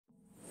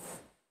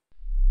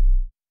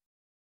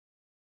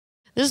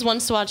This is One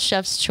Swatch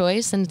Chef's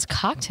Choice, and it's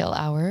cocktail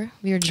hour.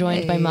 We are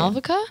joined by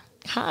Malavika.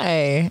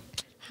 Hi.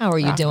 How are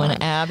you doing,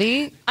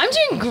 Abby? I'm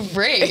doing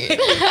great.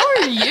 How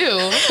are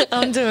you?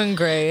 I'm doing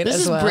great. This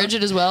is well.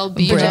 Bridget as well.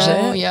 Bijo.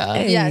 Bridget. Yeah.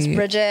 Hey. Yes,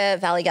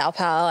 Bridget, Valley Gal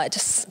Pal. I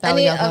just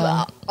Valley any Gal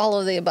Pal. of all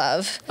of the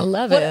above. I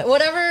love it.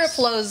 Whatever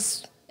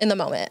flows in the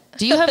moment.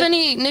 Do you have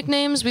any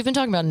nicknames? We've been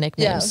talking about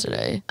nicknames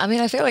today. I mean,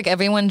 I feel like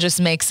everyone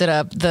just makes it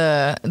up.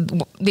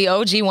 The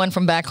OG one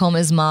from back home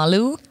is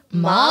Malu.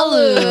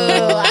 Malu.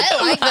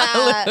 I like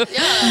that.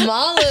 Yeah.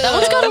 Malu. That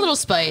one's got a little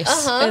spice.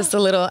 It's a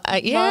little,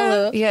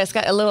 Malu. it's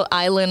got a little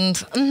island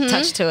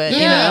touch to it,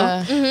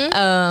 Yeah. you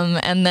know?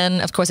 And then,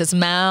 of course, it's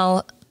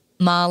Mala,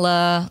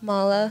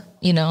 Mala.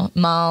 you know,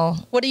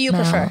 Mal. What do you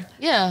prefer?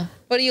 Yeah.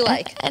 What do you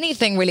like?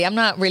 Anything really. I'm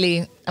not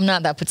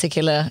that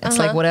particular. It's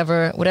like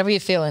whatever you're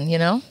feeling, you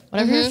know?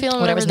 Whatever you're feeling,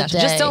 Whatever's whatever the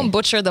natural. day. Just don't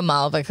butcher the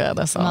Malavika,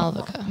 that's all.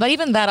 Malavika. But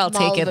even that, I'll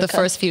take it the Malavika.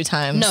 first few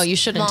times. No, you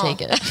shouldn't take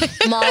it.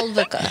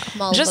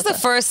 Malvika. Just the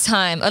first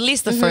time, at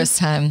least the first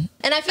time.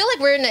 And I feel like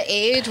we're in an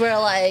age where,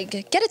 like,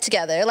 get it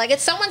together. Like,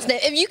 it's someone's name.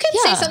 If you can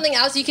say something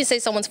else, you can say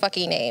someone's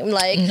fucking name.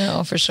 Like,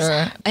 No, for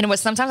sure. And what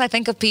sometimes I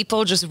think of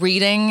people just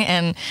reading,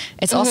 and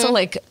it's also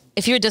like,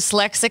 if you're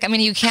dyslexic, I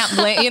mean, you can't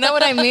blame, you know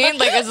what I mean?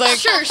 Like, it's like,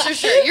 Sure.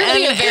 You're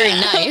being very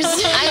nice.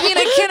 I mean,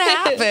 it can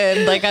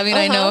happen. Like, I mean,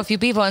 I know a few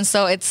people, and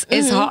so it's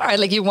hard.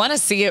 Like, you want to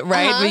see it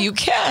right, but you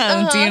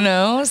can't, you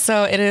know?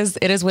 So it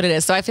is what it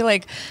is. So I feel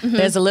like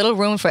there's a little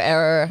room for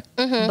error.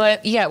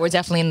 But yeah, we're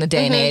definitely in the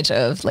day and age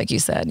of, like you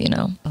said, you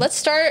know. let's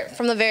start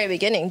from the very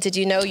beginning. Did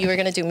you know you were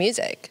going to do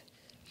music?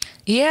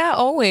 Yeah,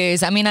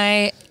 always. I mean,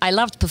 I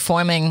loved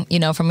performing, you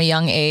know, from a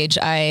young age.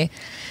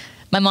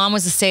 My mom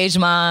was a stage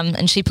mom,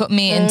 and she put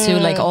me into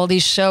like all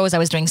these shows. I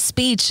was doing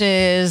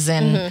speeches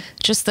and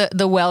just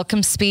the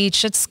welcome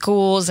speech at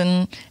schools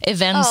and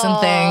events and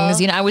things.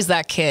 You know, I was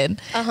that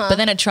kid. But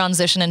then it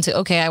transitioned into,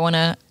 okay, I want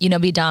to, you know,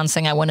 be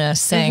dancing. I want to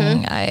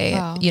sing.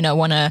 I, you know,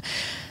 want to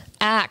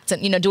act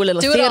and, you know, do a little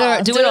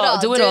theater. Do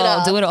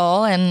it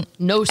all. And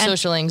No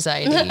social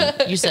anxiety.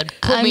 You said,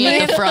 put me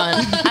at the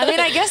front. I mean,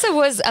 I guess it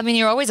was, I mean,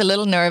 you're always a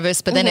little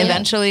nervous, but then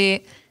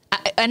eventually...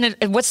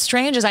 what's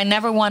strange is I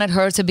never wanted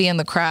her to be in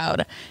the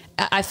crowd.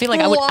 I feel like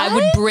I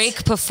would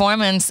break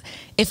performance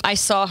if I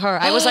saw her.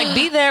 I was like,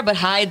 be there, but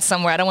hide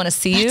somewhere. I don't want to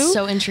see you. That's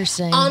so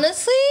interesting.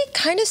 Honestly,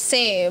 kind of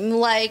same.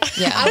 Like,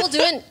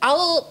 I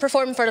will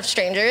perform in front of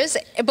strangers,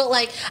 but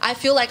like, I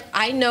feel like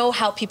I know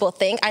how people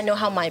think. I know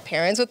how my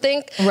parents would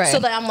think. Right. So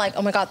that I'm like,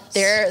 oh my God,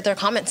 their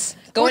comments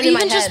Or going in my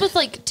even head. just with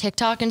like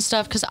TikTok and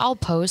stuff, because I'll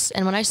post,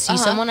 and when I see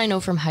someone I know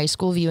from high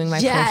school viewing my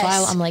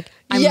profile, I'm like,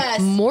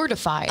 I'm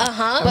mortified.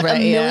 But a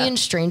million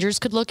strangers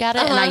could look at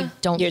it, and I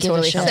don't give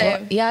a shit.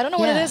 Same. Yeah, I don't know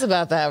what it is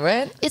about that,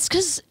 right? It's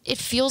because it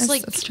feels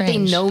like they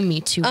strange. know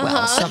me too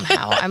well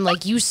somehow. I'm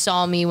like, you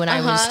saw me when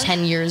I was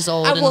 10 years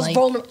old. I and was like,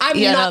 vulnerable. I'm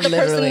not the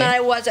person literally. that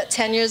I was at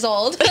 10 years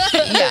old.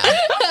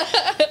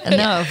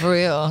 No, for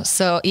real.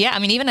 So yeah, I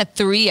mean, even at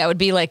 3, I would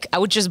be like, I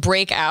would just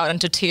break out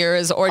into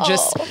tears or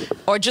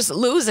just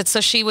lose it.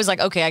 So she was like,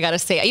 okay, I gotta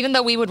stay. Even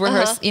though we would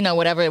rehearse, you know,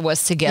 whatever it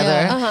was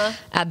together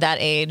at that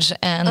age.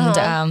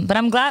 And but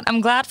I'm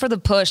glad for the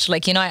push.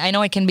 Like, you know, I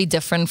know it can be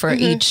different for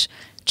each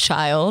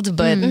child,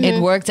 but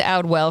it worked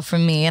out well for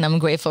me, and I'm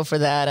grateful for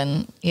that.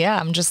 And yeah,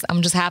 I'm just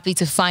happy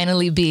to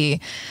finally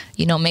be,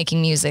 you know,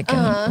 making music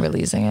and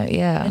releasing it.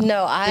 Yeah.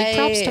 No, big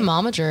props to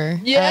Momager.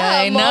 Yeah,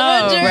 I know,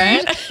 Momager.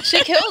 right? She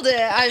killed it.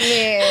 I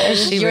mean,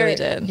 She really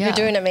did. You're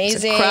doing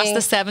amazing. Across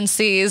the 7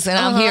 seas, and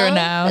I'm here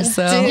now.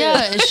 So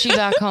Yeah, is she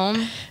back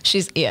home?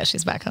 she's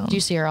back home. Do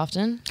you see her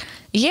often?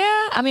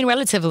 Yeah, I mean,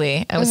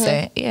 relatively, I would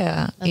say.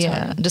 Yeah,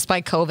 hard.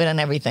 Despite COVID and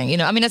everything, you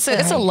know. I mean, it's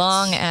a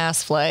long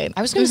ass flight.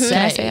 I was gonna say,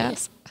 Can I say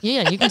ass?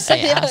 Yeah, you can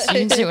say ass. You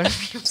can say whatever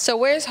you want. So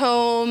where's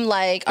home?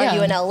 Like, are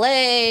you in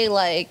LA?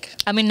 Like,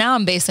 I mean, now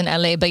I'm based in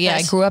LA, but yeah,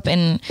 I grew up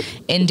in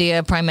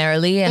India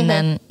primarily, and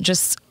then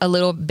just a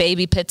little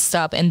baby pit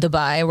stop in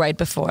Dubai right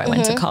before I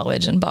went to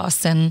college in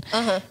Boston.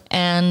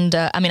 And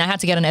I mean, I had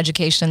to get an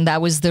education.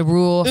 That was the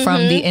rule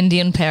from the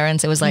Indian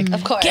parents. It was like,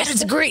 of course, get a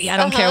degree. I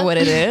don't care what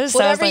it is.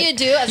 Whatever so I was you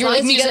do, as long as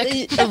you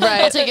music. get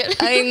right. I'll take it.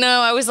 I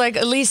know. I was like,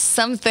 at least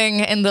something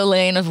in the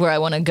lane of where I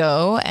want to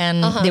go.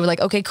 And they were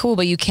like, okay, cool,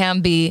 but you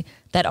can't be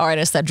that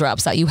artist that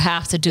drops out. You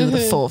have to do the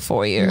full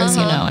 4 years,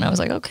 you know? And I was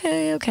like,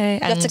 okay. you have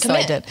to so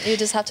I commit. did. You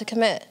just have to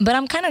commit. But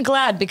I'm kind of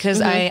glad because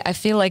I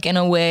feel like in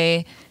a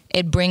way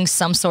it brings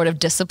some sort of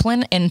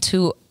discipline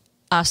into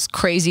us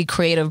crazy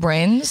creative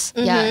brains.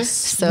 Yes.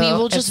 So we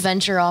will just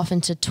venture off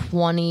into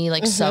 20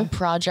 like sub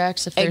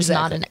projects if there's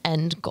not an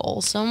end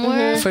goal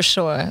somewhere. For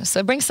sure. So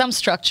it brings some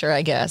structure,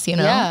 I guess, you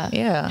know?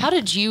 Yeah. How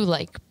did you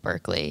like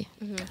Berkeley?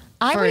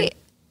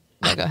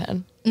 No, go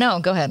ahead. No,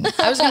 go ahead.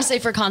 I was going to say,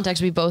 for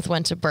context, we both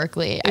went to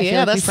Berkeley. I feel Yeah,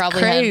 like that's we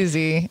probably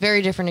crazy. had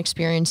very different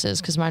experiences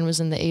because mine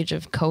was in the age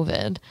of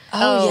COVID.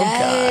 Oh,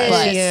 yes.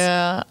 But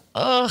Yeah.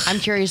 Ugh. I'm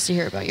curious to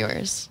hear about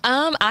yours.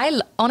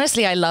 I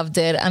honestly, I loved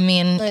it. I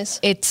mean, Nice.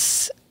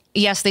 it's,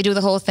 yes, they do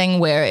the whole thing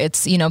where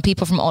it's, you know,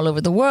 people from all over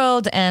the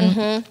world,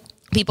 and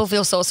people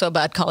feel so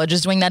about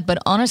colleges doing that, but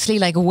honestly,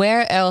 like,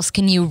 where else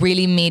can you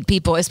really meet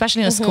people,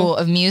 especially in a school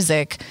of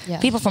music?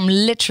 People from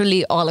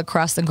literally all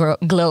across the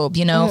globe,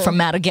 you know, from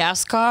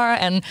Madagascar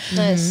and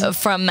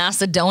from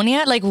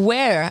Macedonia. Like,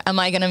 where am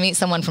I going to meet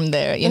someone from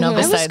there, you know,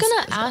 besides... I was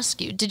going to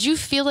ask you, did you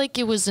feel like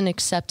it was an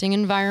accepting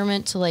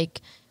environment to,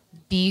 like,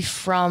 be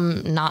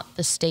from not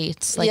the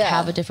States, like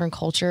have a different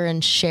culture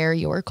and share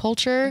your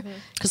culture?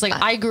 Because like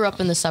I grew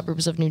up in the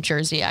suburbs of New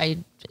Jersey. I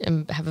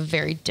have a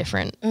very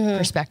different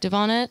perspective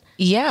on it.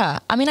 Yeah.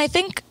 I mean, I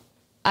think,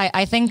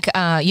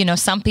 you know,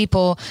 some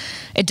people,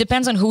 it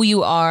depends on who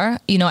you are,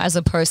 you know, as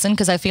a person.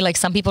 Because I feel like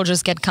some people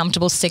just get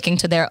comfortable sticking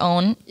to their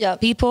own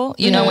people,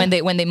 you know, when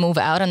they move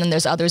out. And then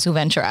there's others who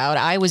venture out.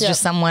 I was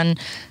just someone...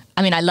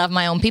 I mean, I love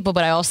my own people,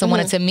 but I also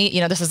wanted to meet, you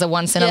know, this is a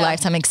once in a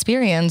lifetime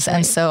experience.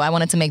 And so I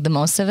wanted to make the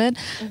most of it.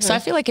 So I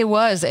feel like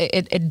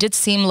it did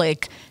seem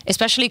like,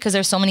 especially because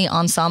there's so many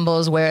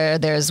ensembles where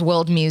there's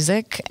world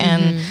music,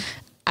 and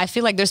I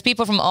feel like there's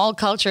people from all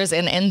cultures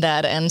in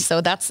that. And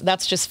so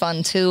that's just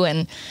fun too.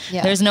 And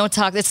there's no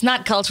talk. It's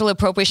not cultural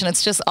appropriation.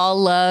 It's just all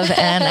love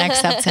and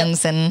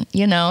acceptance and,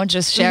 you know,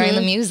 just sharing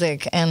the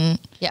music. And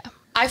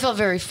I felt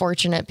very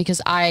fortunate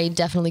because I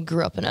definitely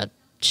grew up in a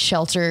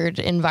sheltered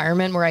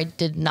environment where I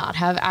did not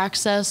have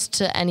access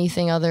to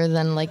anything other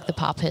than like the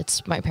pop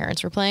hits my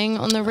parents were playing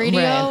on the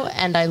radio.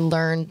 And I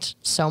learned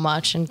so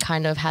much and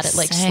kind of had it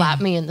like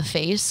slap me in the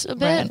face a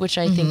bit, which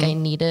I think I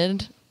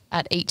needed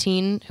at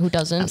 18. Who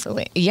doesn't?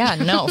 Absolutely. Yeah,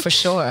 no, for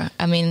sure.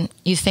 I mean,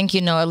 you think you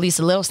know at least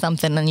a little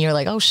something and you're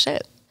like, oh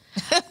shit.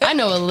 I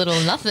know a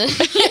little nothing.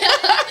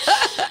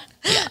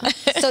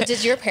 So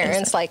did your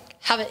parents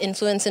like have an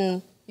influence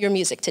in your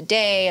music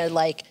today, or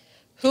like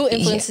who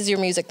influences your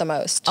music the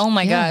most? Oh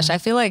my gosh. I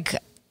feel like,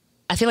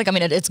 I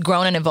mean, it's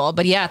grown and evolved,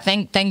 but yeah,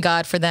 thank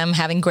God for them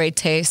having great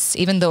tastes,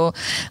 even though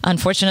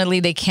unfortunately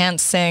they can't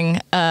sing,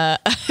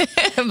 but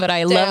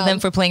I love them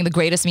for playing the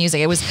greatest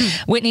music. It was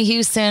Whitney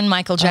Houston,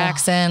 Michael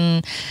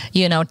Jackson,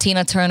 you know,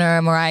 Tina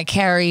Turner, Mariah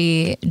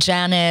Carey,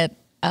 Janet,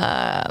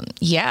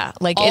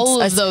 like all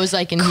of those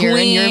I can hear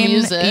in your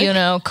music, you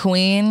know,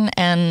 Queen,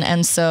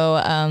 and so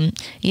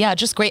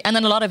just great. And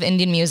then a lot of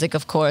Indian music,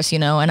 of course, you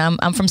know, and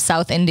I'm from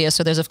South India,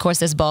 so there's of course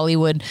this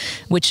Bollywood,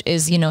 which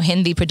is, you know,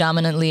 Hindi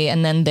predominantly,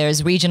 and then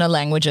there's regional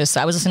languages. So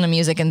I was listening to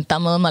music in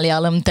Tamil,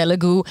 Malayalam,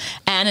 Telugu,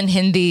 and in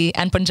Hindi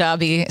and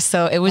Punjabi.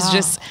 So it was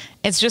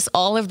it's just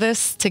all of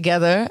this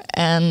together,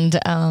 and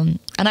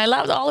I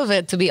loved all of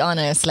it, to be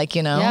honest. Like,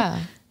 you know.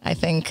 I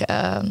think,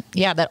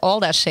 that all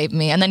that shaped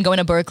me. And then going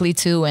to Berkeley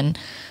too and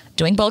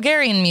doing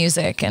Bulgarian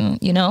music and,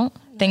 you know,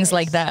 things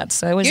like that.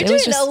 So You're doing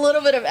just a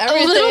little bit of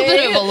everything. A little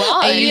bit of a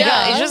lot. You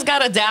just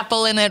got to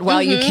dapple in it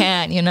while you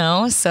can, you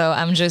know. So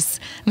I'm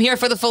here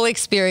for the full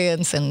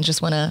experience and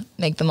just want to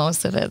make the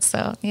most of it.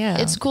 So, yeah.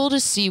 It's cool to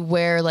see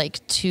where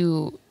like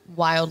two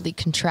wildly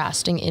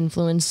contrasting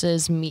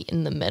influences meet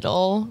in the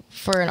middle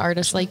for an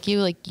artist like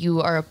you. Like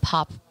you are a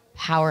pop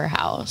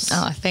powerhouse.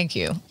 Oh, thank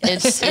you.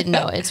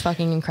 It's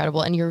fucking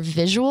incredible. And your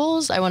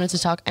visuals, I wanted to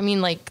talk. I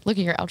mean, like, look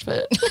at your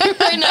outfit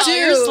right now.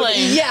 Dude,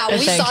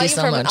 we saw you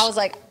from. I was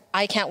like,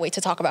 I can't wait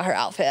to talk about her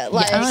outfit.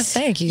 Like,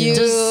 thank you.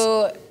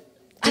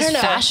 Does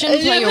fashion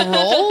play a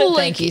role?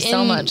 Thank you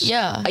so much.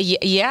 Yeah.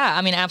 Yeah.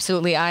 I mean,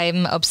 absolutely.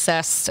 I'm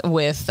obsessed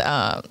with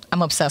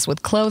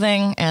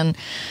clothing and,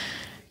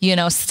 you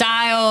know,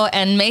 style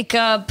and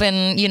makeup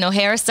and, you know,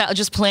 hairstyle,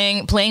 just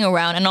playing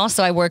around. And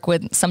also I work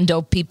with some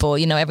dope people,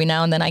 you know, every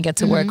now and then I get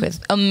to work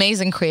with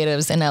amazing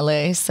creatives in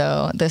LA.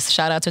 So this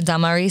shout out to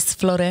Damaris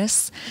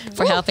Flores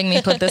for helping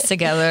me put this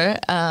together.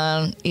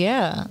 Incredible.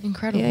 Yeah.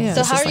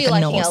 So how are you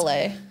liking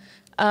LA?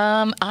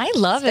 I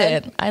love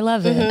it. I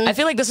love it. I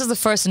feel like this is the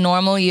first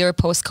normal year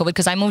post-COVID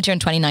because I moved here in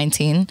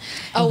 2019.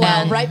 Oh,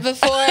 wow. Right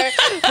before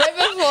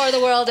the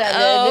world ended.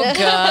 Oh,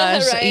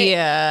 gosh. Right?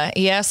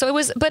 Yeah. So it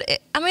was, but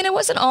it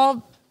wasn't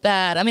all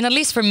bad. I mean, at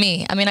least for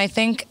me. I mean, I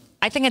think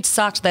it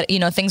sucked that, you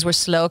know, things were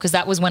slow because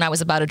that was when I was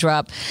about to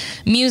drop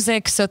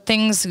music. So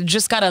things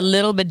just got a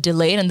little bit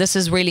delayed. And this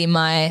is really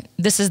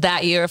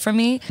that year for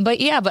me. But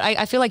yeah,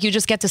 I feel like you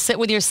just get to sit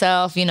with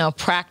yourself, you know,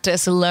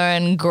 practice,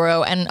 learn,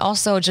 grow. And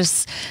also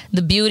just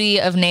the beauty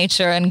of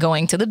nature and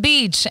going to the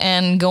beach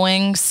and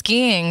going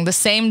skiing the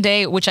same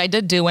day, which I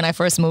did do when I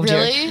first moved here.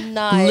 Really?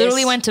 Nice.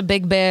 Literally went to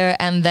Big Bear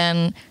and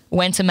then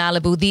went to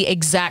Malibu the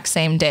exact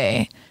same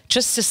day.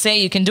 Just to say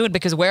you can do it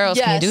because where else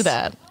can you do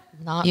that?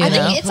 I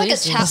think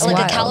it's like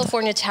a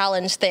California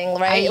challenge thing,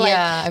 right?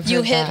 I've you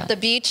heard hit that. the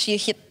beach, you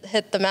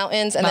hit the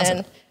mountains, and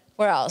then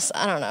where else?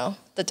 I don't know.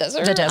 The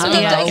desert? The desert.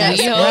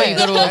 You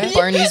go to a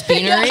Barney's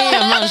Beanery?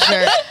 I'm not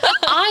sure.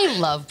 I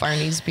love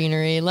Barney's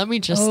Beanery. Let me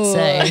just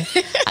say.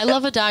 I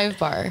love a dive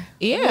bar.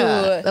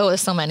 Yeah. Oh,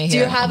 there's so many here. Do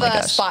you have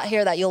a spot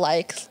here that you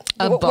like?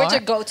 Where's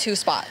your go-to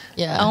spot?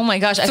 Yeah. Oh my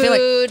gosh. Food, I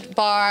feel like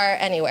bar,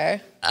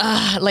 anywhere.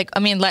 Like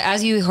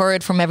as you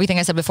heard from everything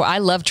I said before, I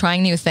love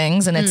trying new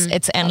things and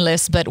it's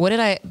endless. But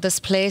this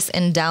place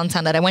in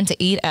downtown that I went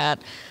to eat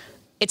at,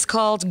 it's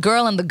called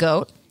Girl and the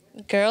Goat.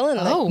 Girl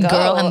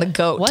and the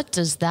Goat. What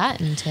does that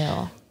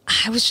entail?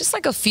 It was just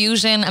like a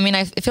fusion. I mean,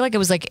 I feel like it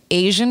was like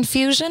Asian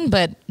fusion,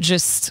 but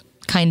just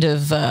kind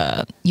of,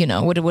 you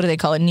know, what do they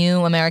call it?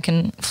 New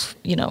American,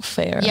 you know,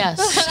 fare. Yes.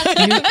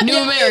 New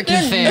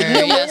American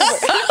fare.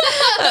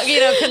 Yes. You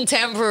know,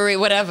 contemporary,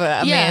 whatever.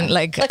 I mean,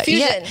 like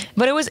fusion. Yeah,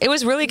 but it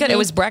was really good. It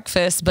was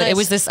breakfast, but it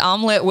was this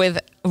omelet with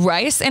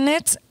rice in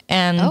it.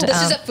 And this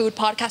is a food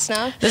podcast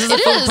now. This is a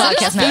food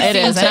podcast now. It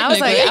is. And I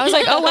was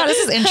like, oh wow, this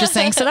is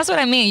interesting. So that's what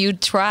I mean. You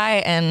try,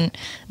 and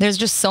there's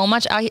just so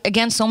much.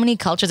 Again, so many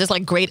cultures. There's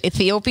like great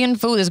Ethiopian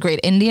food. There's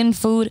great Indian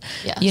food.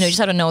 Yes. You know, you just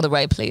have to know the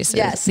right places.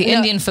 Yes. The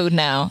Indian food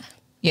now.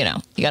 You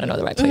know, you got to know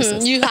the right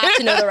places. You have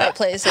to know the right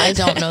places. I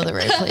don't know the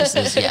right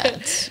places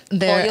yet.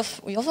 Well,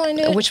 you'll find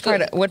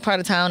it. What part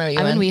of town are you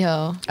in? I'm in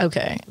WeHo.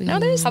 Okay. No,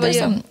 How about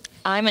you?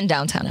 I'm in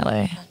downtown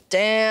LA.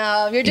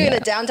 Damn, you're doing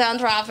the downtown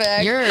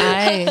traffic. You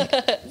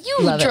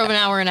love drove it. an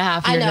hour and a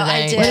half here I know,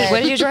 today. I did.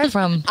 Where did you drive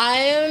from? I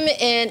am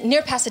in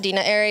near Pasadena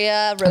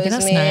area, Rosemead. Okay,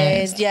 that's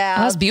nice. Yeah,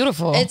 That's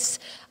beautiful.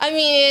 I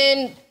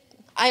mean,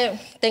 I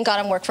thank God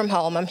I'm work from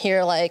home. I'm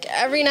here like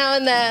every now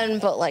and then,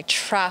 but like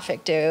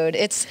traffic, dude.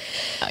 It is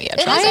what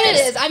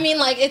it is. I mean,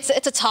 like it's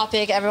a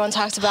topic everyone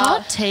talks about.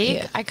 Hot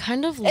take. I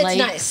kind of like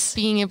nice.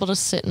 being able to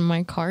sit in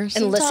my car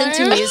And listen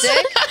to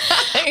music.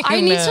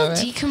 I need to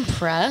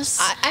decompress.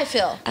 I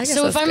feel.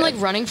 So if I'm like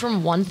running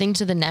from one thing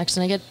to the next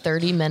and I get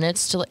 30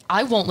 minutes to like,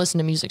 I won't listen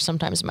to music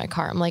sometimes in my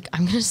car. I'm like,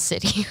 I'm going to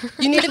sit here.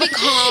 You need to be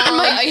calm. in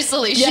my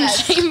isolation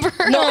chamber.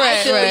 No, I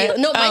feel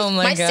you. No,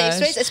 my gosh. safe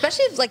space,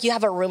 especially if like you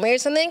have a roommate or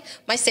something,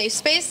 my safe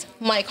space,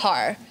 my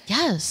car.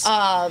 Yes.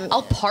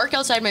 I'll park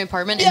outside my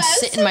apartment and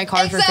sit in my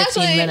car for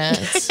exactly. 15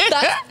 minutes.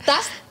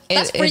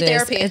 That's free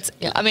therapy.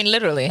 I mean,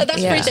 literally.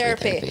 That's free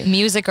therapy.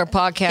 Music or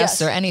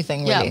podcasts or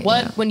anything, really.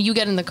 Yeah. When you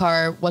get in the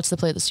car, what's the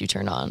playlist you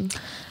turn on?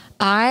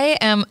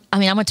 I'm a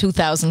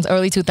 2000s,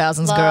 early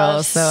 2000s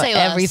girl. So Say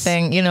less.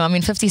 everything, you know, I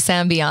mean, 50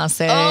 Cent,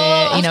 Beyonce,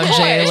 of course.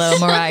 J-Lo,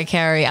 Mariah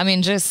Carey. I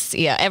mean, just,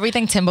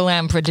 everything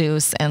Timbaland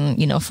produced and,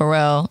 you know,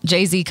 Pharrell,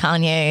 Jay-Z,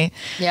 Kanye.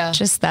 Yeah.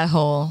 Just that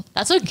whole.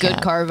 That's a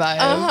good car vibe.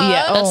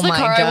 Yeah. That's oh the my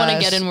car gosh. I want to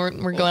get in.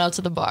 We're going out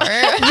to the bar.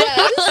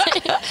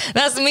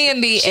 That's me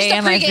in the She's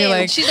AM. the I feel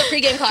like she's a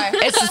pregame car.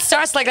 it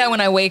starts like that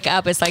when I wake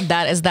up. It's like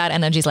that is that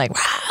energy's like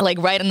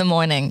right in the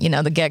morning, you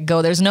know, the get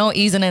go. There's no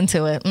easing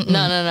into it.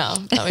 No.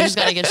 We just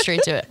got to get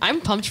straight to it.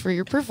 I'm pumped for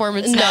your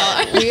performance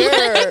now.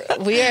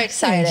 we are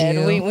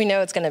excited. We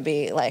know it's gonna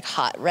be like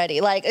hot,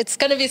 ready. Like it's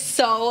gonna be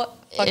so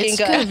fucking It's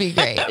good. going to be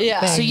great.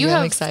 Yeah. So you I'm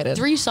have excited.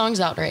 3 songs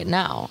out right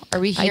now. Are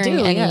we I hearing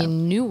do, any yeah.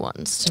 new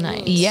ones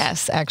tonight?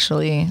 Yes,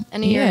 actually.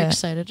 Any you're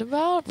excited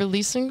about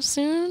releasing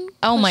soon?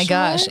 Oh my Question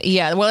gosh. mark?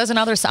 Yeah. Well, there's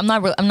another.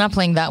 I'm not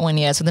playing that one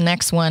yet. So the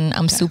next one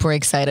I'm super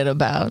excited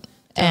about.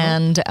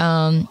 And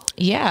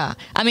yeah.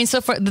 I mean,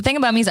 so for the thing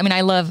about me is, I mean,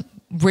 I love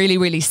really,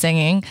 really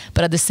singing,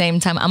 but at the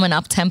same time, I'm an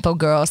up-tempo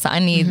girl, so I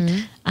need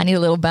a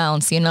little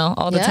bounce, you know,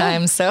 all the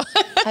time. So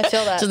I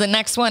feel that. So the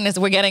next one is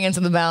we're getting into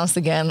the bounce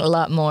again a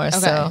lot more. Okay.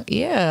 So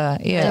yeah.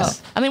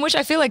 Nice. I mean, which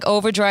I feel like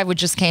Overdrive, which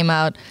just came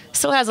out,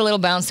 still has a little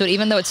bounce to it,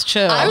 even though it's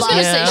chill. I was going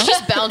to say, know?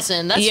 she's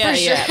bouncing. That's for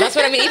sure. Yeah, that's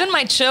what I mean. Even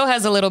my chill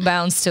has a little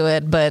bounce to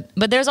it, but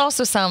there's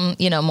also some,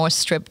 you know, more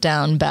stripped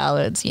down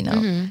ballads, you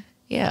know.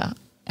 Yeah.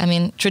 I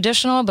mean,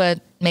 traditional,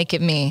 but make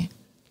it me.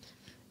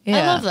 Yeah.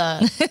 I love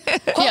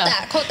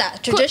that. Quote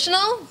that.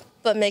 Traditional,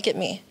 but make it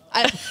me.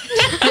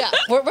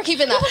 We're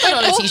keeping that. Put it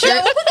on a t-shirt.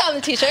 Yeah, we'll put that on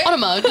the t-shirt. On a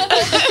mug.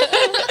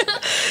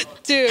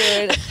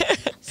 Dude.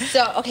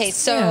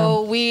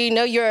 So we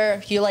know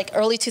you're like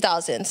early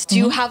 2000s. Do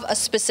you have a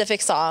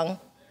specific song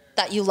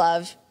that you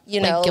love? You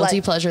know, like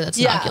guilty pleasure that's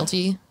not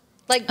guilty.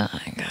 Like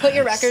put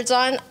your records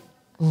on.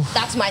 Oof.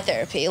 That's my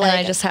therapy. Like and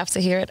I just have to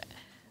hear it.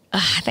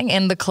 I think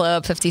In the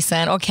Club, 50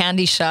 Cent, or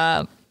Candy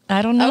Shop.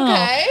 I don't know.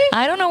 Okay.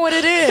 I don't know what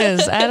it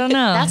is. I don't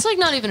know. That's like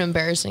not even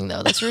embarrassing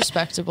though. That's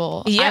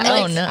respectable. Yeah.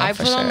 I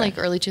put on like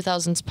early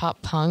 2000s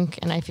pop punk,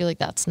 and I feel like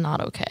that's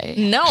not okay.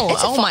 No.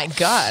 Oh my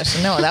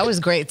gosh. No, that was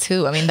great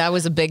too. I mean, that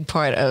was a big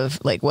part of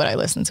like what I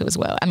listened to as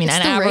well. I mean, It's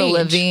and the Avril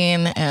range.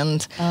 Lavigne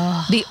and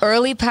the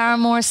early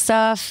Paramore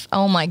stuff.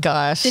 Oh my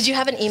gosh. Did you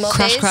have an emo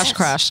Crush, phase? crush,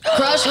 crush.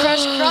 Crush.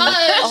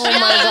 Oh my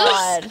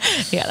god.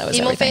 Yeah, that was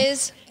Emo everything.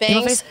 phase?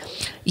 Emo Bangs?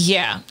 phase?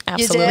 Yeah,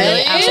 absolutely.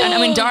 Really? Absolutely. And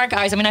I mean, dark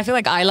eyes. I mean, I feel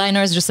like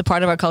eyeliner is just a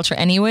part of our culture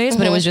anyways,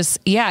 but it was just,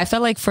 I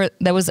felt like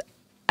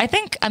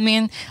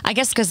I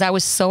guess because I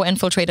was so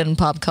infiltrated in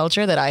pop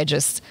culture that I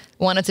just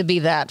wanted to be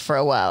that for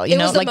a while. You It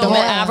know, was the like the whole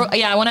moment.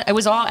 Avril, it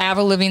was all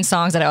Avril Lavigne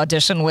songs that I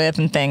auditioned with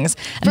and things.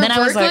 And For then I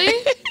was like,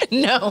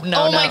 Berkeley? no.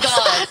 Oh my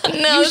god.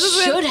 No, You this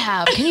is should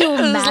have. Can you It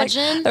was like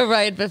imagine?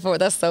 right before.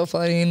 That's so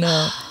funny.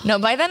 No,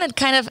 by then it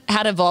kind of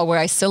had evolved where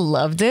I still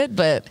loved it,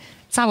 but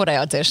it's not what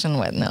I auditioned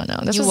with. No.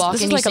 This You walk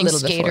this and is you like a sing little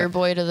Skater before.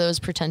 Boy to those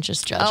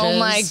pretentious judges. Oh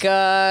my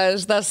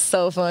gosh, that's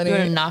so funny. You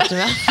would have knocked him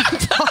out of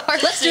the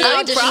park. Let's do the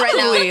audition right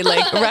now. Probably,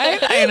 like, right?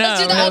 I know.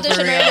 Let's do the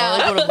audition right now.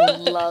 I would have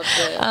loved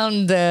it.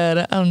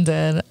 I'm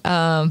dead.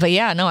 But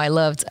yeah, no, I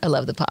loved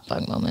the pop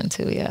punk moment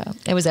too. Yeah,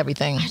 it was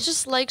everything. I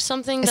just like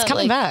something It's that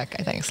coming like, back,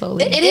 I think,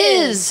 slowly. It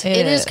is. It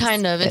It is is.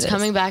 kind of. It's It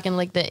coming is. back in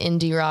like the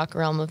indie rock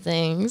realm of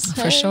things.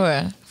 For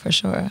sure.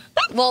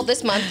 well,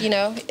 this month, you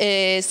know,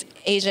 is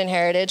Asian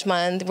Heritage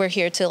Month. We're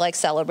here to like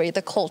celebrate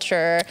the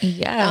culture.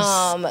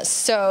 Yes.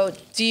 So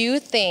do you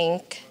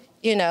think,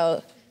 you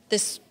know,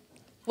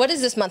 what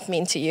does this month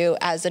mean to you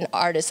as an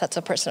artist that's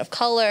a person of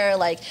color?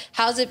 Like,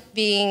 how's it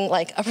being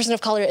like a person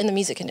of color in the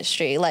music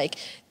industry? Like,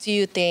 do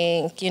you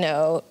think, you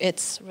know,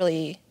 it's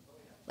really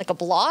like a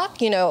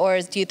block, you know,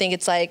 or do you think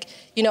it's like,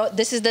 you know,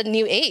 this is the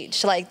new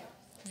age? Like,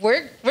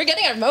 we're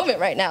getting our moment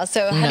right now.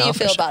 So how do you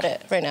feel about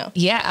it right now?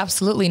 Yeah,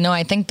 absolutely. No,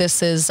 I think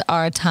this is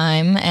our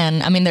time.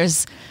 And I mean,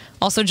 there's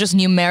also just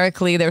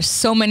numerically, there's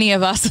so many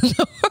of us in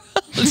the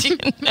world, you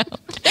know.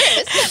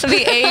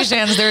 The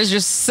Asians, there's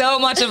just so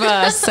much of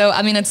us. So,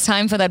 I mean, it's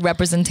time for that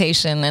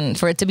representation and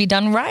for it to be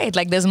done right.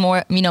 Like there's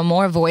more, you know,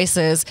 more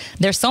voices.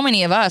 There's so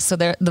many of us, so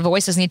the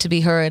voices need to be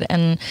heard.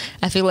 And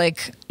I feel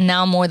like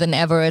now more than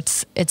ever,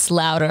 it's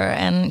louder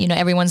and, you know,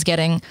 everyone's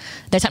getting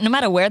their time, no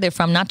matter where they're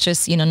from, not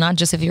just, you know, not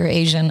just if you're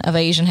Asian, of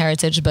Asian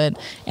heritage, but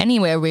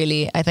anywhere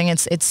really. I think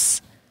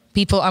it's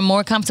people are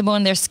more comfortable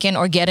in their skin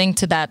or getting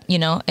to that, you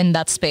know, in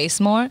that space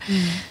more.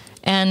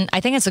 And I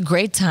think it's a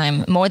great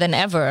time more than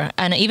ever.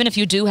 And even if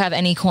you do have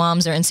any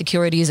qualms or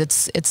insecurities,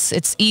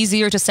 it's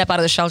easier to step out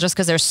of the shell just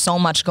because there's so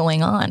much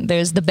going on.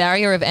 There's the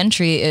barrier of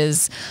entry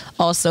is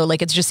also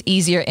like, it's just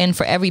easier in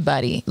for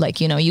everybody. Like,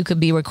 you know, you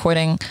could be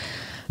recording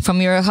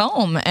from your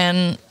home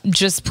and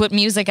just put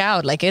music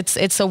out. Like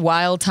it's a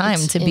wild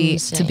time to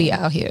be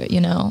out here, you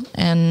know?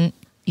 And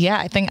yeah,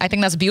 I think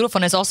that's beautiful,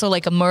 and it's also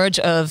like a merge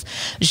of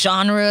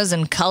genres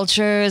and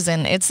cultures,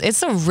 and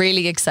it's a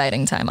really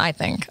exciting time. I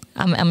think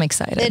I'm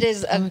excited. It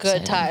is a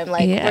good time.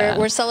 Like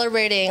we're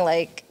celebrating.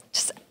 Like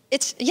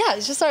it's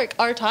just like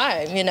our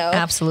time, you know.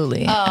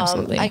 Absolutely,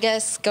 absolutely. I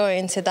guess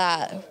going to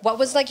that, what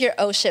was like your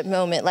oh shit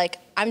moment? Like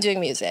I'm doing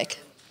music.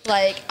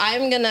 Like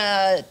I'm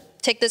gonna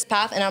take this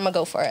path and I'm gonna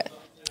go for it.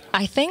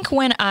 I think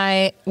when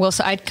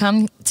so I'd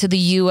come to the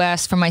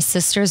U.S. for my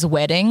sister's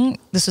wedding.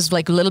 This was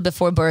like a little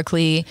before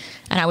Berkeley,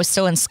 and I was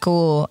still in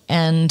school,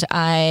 and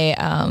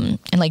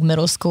in like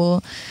middle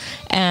school,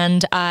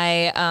 and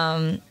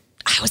I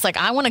was like,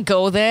 I want to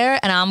go there,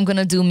 and I'm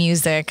gonna do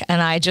music,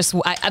 and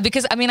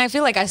because I mean, I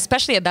feel like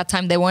especially at that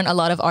time there weren't a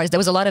lot of artists. There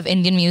was a lot of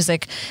Indian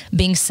music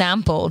being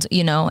sampled,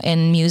 you know,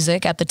 in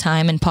music at the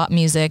time, in pop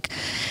music,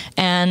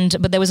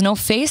 but there was no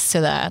face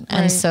to that,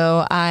 and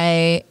so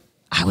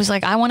I was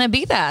like, I want to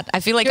be that.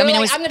 I feel like, I'm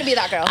going to be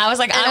that girl. I was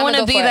like, I want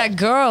to be that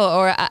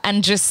girl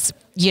and just,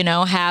 you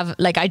know,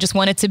 I just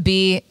want it to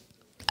be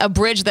a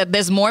bridge that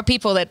there's more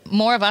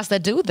of us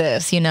that do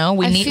this, you know,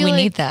 we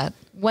need that.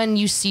 When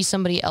you see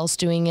somebody else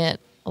doing it,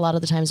 a lot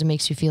of the times it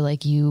makes you feel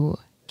like you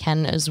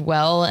can as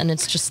well, and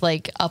it's just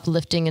like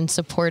uplifting and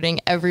supporting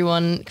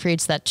everyone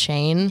creates that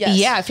chain. Yes.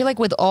 Yeah, I feel like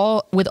with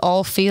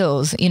all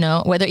fields, you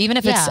know, whether even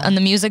if it's in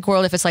the music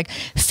world, if it's like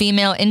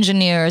female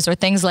engineers or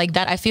things like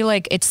that, I feel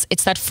like it's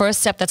that first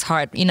step that's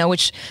hard, you know,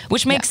 which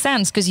makes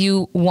sense because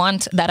you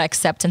want that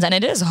acceptance, and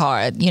it is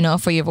hard, you know,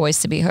 for your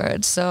voice to be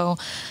heard. So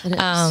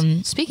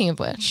speaking of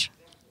which,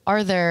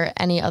 are there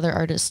any other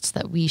artists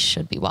that we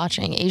should be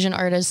watching? Asian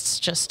artists,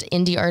 just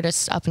indie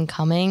artists up and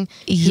coming?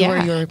 Who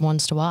are your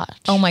ones to watch?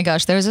 Oh my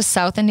gosh, there's a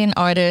South Indian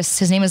artist.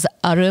 His name is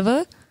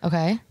Avril.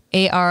 Okay.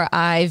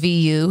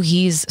 Arivu.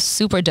 He's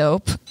super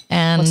dope.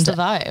 And what's the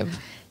vibe?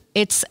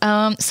 It's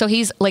so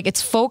he's like,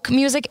 it's folk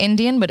music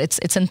Indian, but it's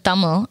in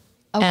Tamil.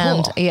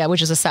 Oh, cool.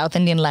 Which is a South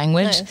Indian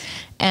language. Nice.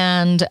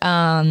 And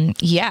and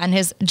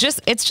it's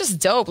just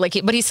dope. Like,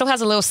 but he still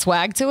has a little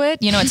swag to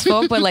it. You know, it's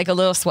folk, but like a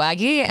little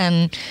swaggy.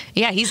 And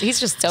yeah, he's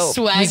just dope.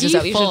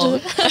 Swaggy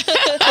folk.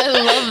 I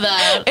love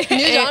that. New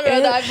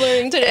genre that I'm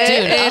learning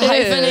today. Dude, a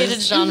hyphenated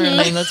genre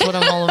name. That's what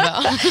I'm all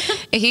about.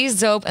 He's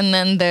dope. And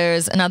then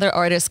there's another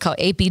artist called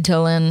AP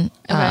Dillon.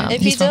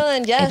 AP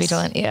Dillon, yes. AP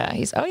Dillon, yeah.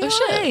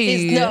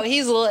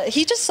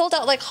 He just sold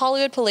out like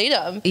Hollywood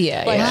Palladium.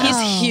 Yeah, like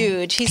he's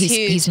huge. He's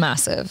huge. He's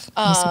massive.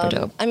 He's super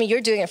dope. I mean,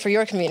 you're doing it for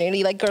your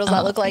community, like girls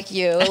that look like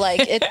you.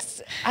 Like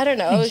it's, I don't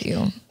know. Thank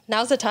you.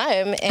 Now's the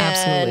time. And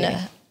absolutely.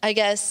 I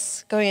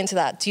guess going into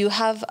that, do you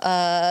have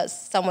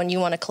someone you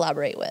want to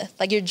collaborate with?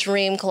 Like your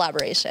dream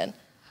collaboration?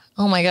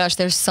 Oh my gosh,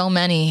 there's so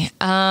many.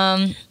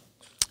 I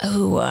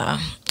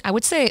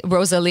would say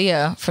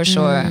Rosalia for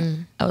sure.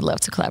 I would love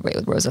to collaborate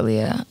with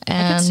Rosalia.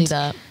 And, I could see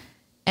that.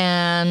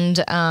 And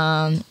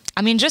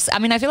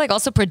I feel like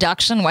also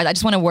production-wise, I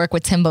just want to work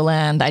with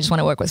Timbaland. I just want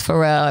to work with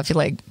Pharrell. I feel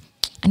like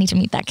I need to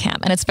meet that camp.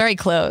 And it's very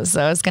close,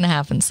 so it's going to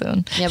happen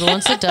soon. Yeah, but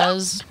once it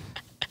does,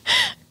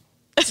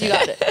 you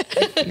got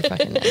it. You're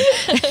fucking in.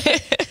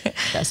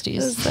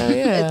 Besties. So,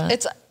 yeah.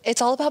 It's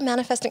all about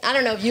manifesting. I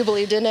don't know if you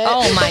believed in it.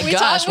 Oh my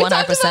gosh, 100%.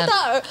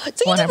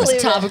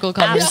 100%. Topical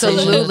conversation.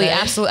 Absolutely.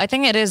 I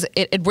think it is.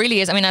 It really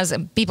is. I mean, as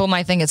people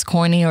might think it's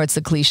corny or it's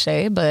a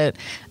cliche, but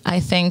I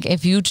think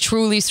if you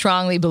truly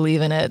strongly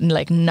believe in it,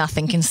 like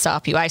nothing can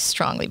stop you. I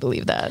strongly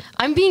believe that.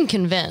 I'm being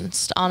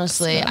convinced,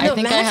 honestly. I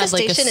think I had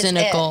like a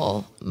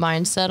cynical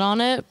mindset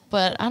on it,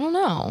 but I don't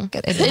know.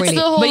 But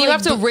you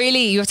have to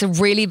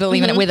really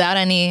believe in it without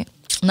any,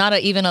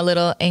 even a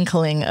little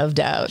inkling of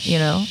doubt, you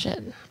know?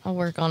 Shit, I'll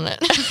work on it.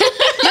 You have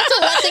to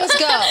let things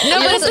go.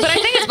 No, but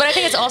I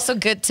think it's also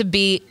good to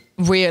be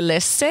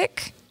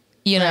realistic,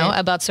 you know, Right.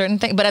 about certain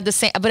things. But at the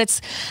same, but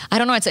it's, I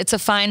don't know, it's a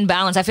fine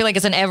balance. I feel like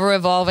it's an ever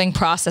evolving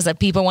process that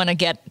people want to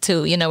get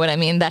to, you know what I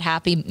mean? That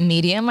happy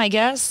medium, I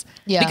guess.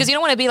 Yeah. Because you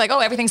don't want to be like, oh,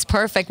 everything's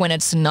perfect when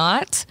it's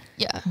not.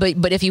 Yeah.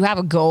 But if you have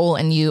a goal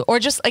and you, or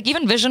just like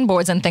even vision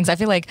boards and things, I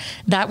feel like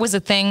that was a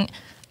thing.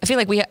 I feel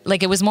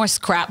like it was more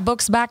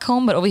scrapbooks back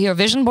home, but over here,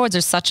 vision boards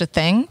are such a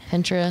thing.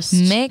 Pinterest.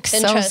 Makes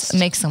so much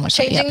sense.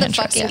 Changing the Pinterest.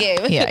 fucking game.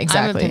 Yeah, I'm a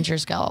exactly.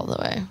 Pinterest gal all the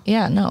way.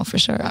 Yeah, no, for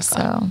sure.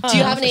 So, Do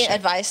you have any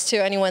advice to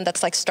anyone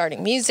that's like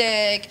starting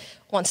music,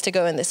 wants to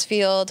go in this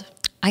field?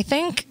 I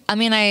think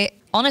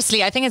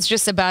it's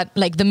just about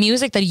like the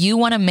music that you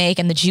want to make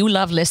and that you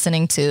love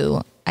listening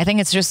to. I think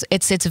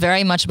it's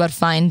very much about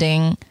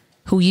finding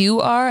who you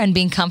are and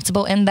being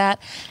comfortable in that.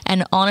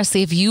 And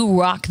honestly, if you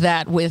rock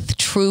that with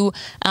true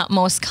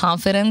utmost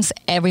confidence,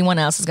 everyone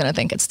else is going to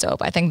think it's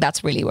dope. I think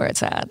that's really where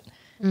it's at.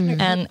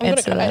 And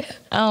it's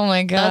oh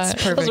my God.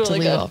 That's perfect really to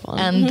leave good. off on.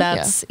 And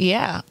that's,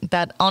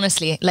 that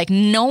honestly, like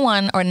no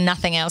one or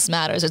nothing else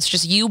matters. It's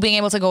just you being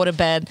able to go to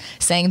bed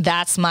saying,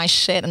 that's my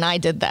shit and I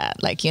did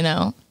that. Like, you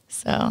know,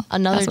 so.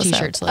 Another that's what's up.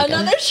 t-shirt slogan.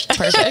 Another shirt.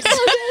 Perfect.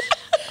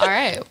 All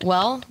right.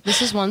 Well,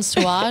 this is Ones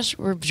to Watch.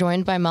 We're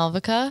joined by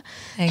Malavika.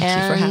 Thank you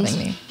for having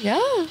me. Yeah.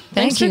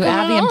 Thanks for you, coming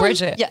Abby and on.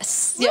 Bridget.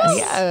 Yes.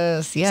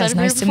 Yes. Excited for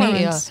Nice your to meet you.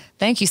 performance.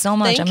 Thank you so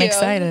much. Thank I'm you.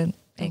 excited.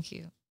 Thank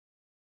you.